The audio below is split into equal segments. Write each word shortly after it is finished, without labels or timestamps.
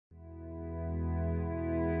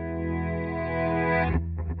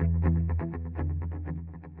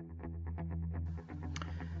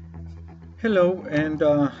Hello, and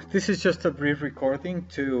this is just a brief recording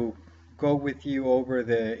to go with you over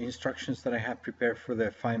the instructions that I have prepared for the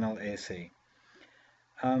final essay.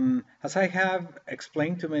 As I have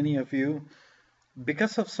explained to many of you,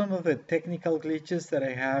 because of some of the technical glitches that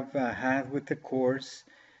I have had with the course,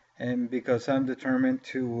 and because I'm determined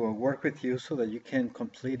to work with you so that you can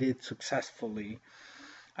complete it successfully,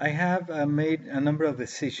 I have made a number of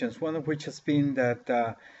decisions, one of which has been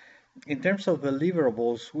that in terms of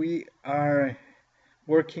deliverables, we are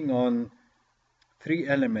working on three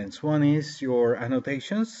elements. One is your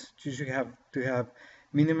annotations. You should have to have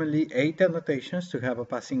minimally 8 annotations to have a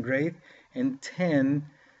passing grade, and 10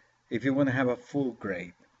 if you want to have a full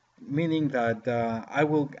grade. Meaning that I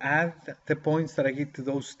will add the points that I give to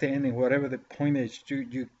those 10, and whatever the pointage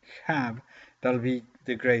you have, that'll be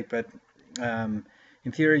the grade. But um,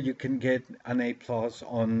 in theory, you can get an A plus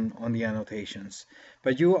on the annotations.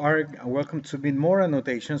 But you are welcome to submit more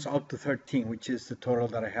annotations up to 13, which is the total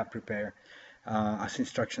that I have prepared as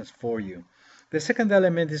instructions for you. The second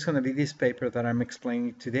element is going to be this paper that I'm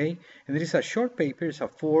explaining today, and it is a short paper. It's a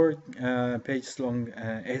 4-page long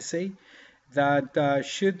essay that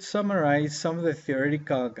should summarize some of the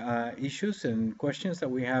theoretical issues and questions that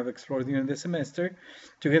we have explored during the semester,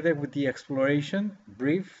 together with the exploration,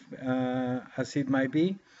 brief as it might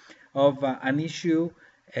be, of an issue,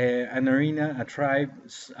 an arena, a tribe,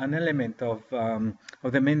 an element of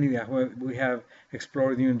the many that we have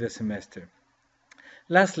explored during the semester.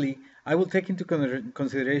 Lastly, I will take into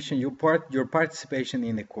consideration your participation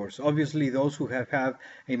in the course. Obviously, those who have had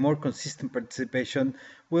a more consistent participation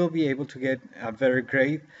will be able to get a better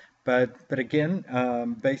grade. But again,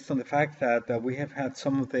 based on the fact that we have had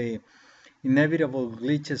some of the inevitable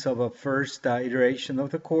glitches of a first iteration of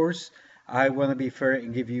the course, I want to be fair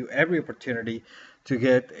and give you every opportunity to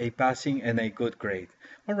get a passing and a good grade.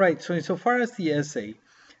 All right, so insofar as the essay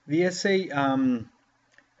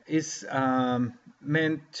is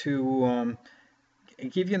meant to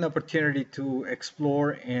give you an opportunity to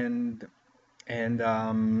explore and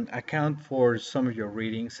account for some of your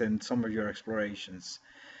readings and some of your explorations.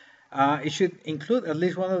 It should include at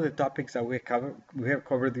least one of the topics that we have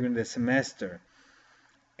covered during the semester,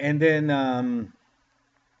 and then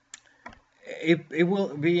it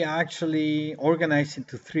will be actually organized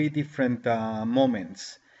into three different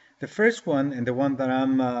moments. The first one, and the one that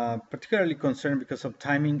I'm particularly concerned because of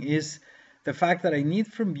timing, is the fact that I need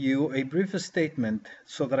from you a brief statement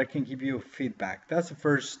so that I can give you feedback. That's the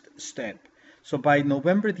first step. So by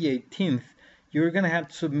November the 18th, you're going to have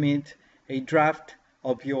to submit a draft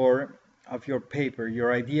of your paper,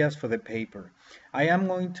 your ideas for the paper. I am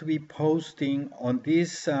going to be posting on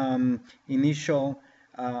this on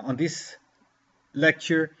this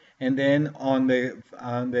lecture, and then on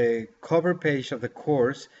the cover page of the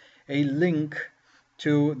course, a link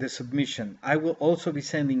to the submission. I will also be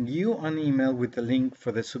sending you an email with the link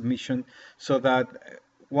for the submission, so that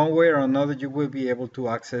one way or another you will be able to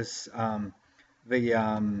access the,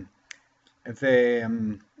 um,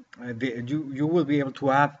 you will be able to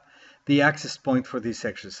have the access point for this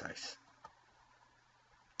exercise.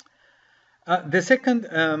 The second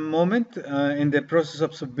moment in the process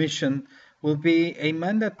of submission will be a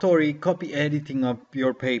mandatory copy editing of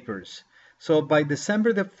your papers. So by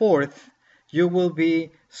December the 4th, you will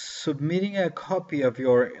be submitting a copy of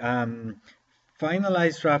your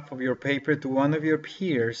finalized draft of your paper to one of your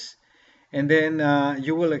peers, and then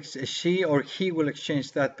she or he will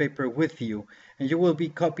exchange that paper with you, and you will be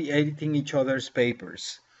copy editing each other's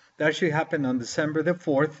papers. That should happen on December the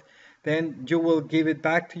 4th. Then you will give it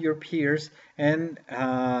back to your peers and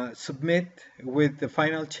submit with the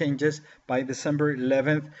final changes by December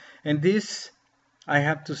 11th. And this, I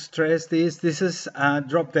have to stress this is a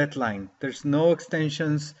drop deadline. There's no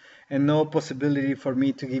extensions and no possibility for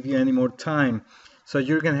me to give you any more time. So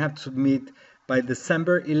you're going to have to submit by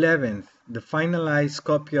December 11th the finalized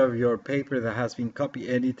copy of your paper that has been copy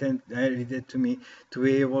edited to me, to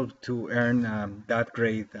be able to earn that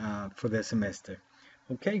grade for the semester.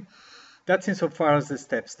 Okay, that's insofar as the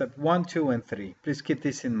steps, step 1, 2, and 3. Please keep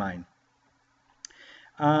this in mind.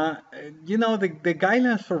 The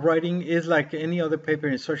guidelines for writing is like any other paper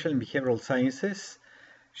in social and behavioral sciences.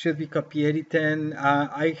 Should be copy edited.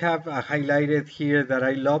 I have highlighted here that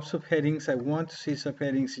I love subheadings. I want to see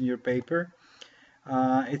subheadings in your paper.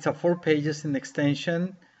 It's a 4 pages in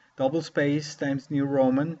extension, double space times New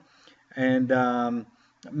Roman, and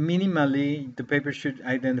minimally the paper should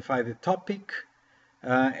identify the topic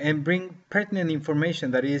and bring pertinent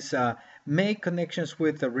information, that is, make connections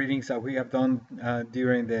with the readings that we have done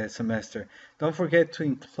during the semester. Don't forget to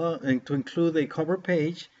include a cover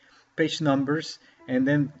page, page numbers, and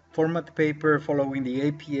then format the paper following the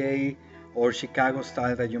APA or Chicago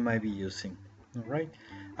style that you might be using. All right.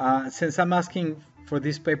 Since I'm asking for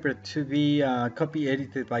this paper to be copy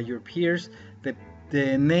edited by your peers,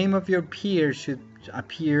 the name of your peer should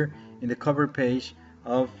appear in the cover page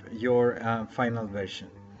of your final version.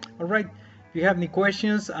 All right. If you have any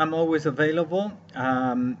questions, I'm always available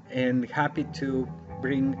and happy to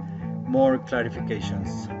bring more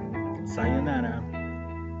clarifications. Sayonara.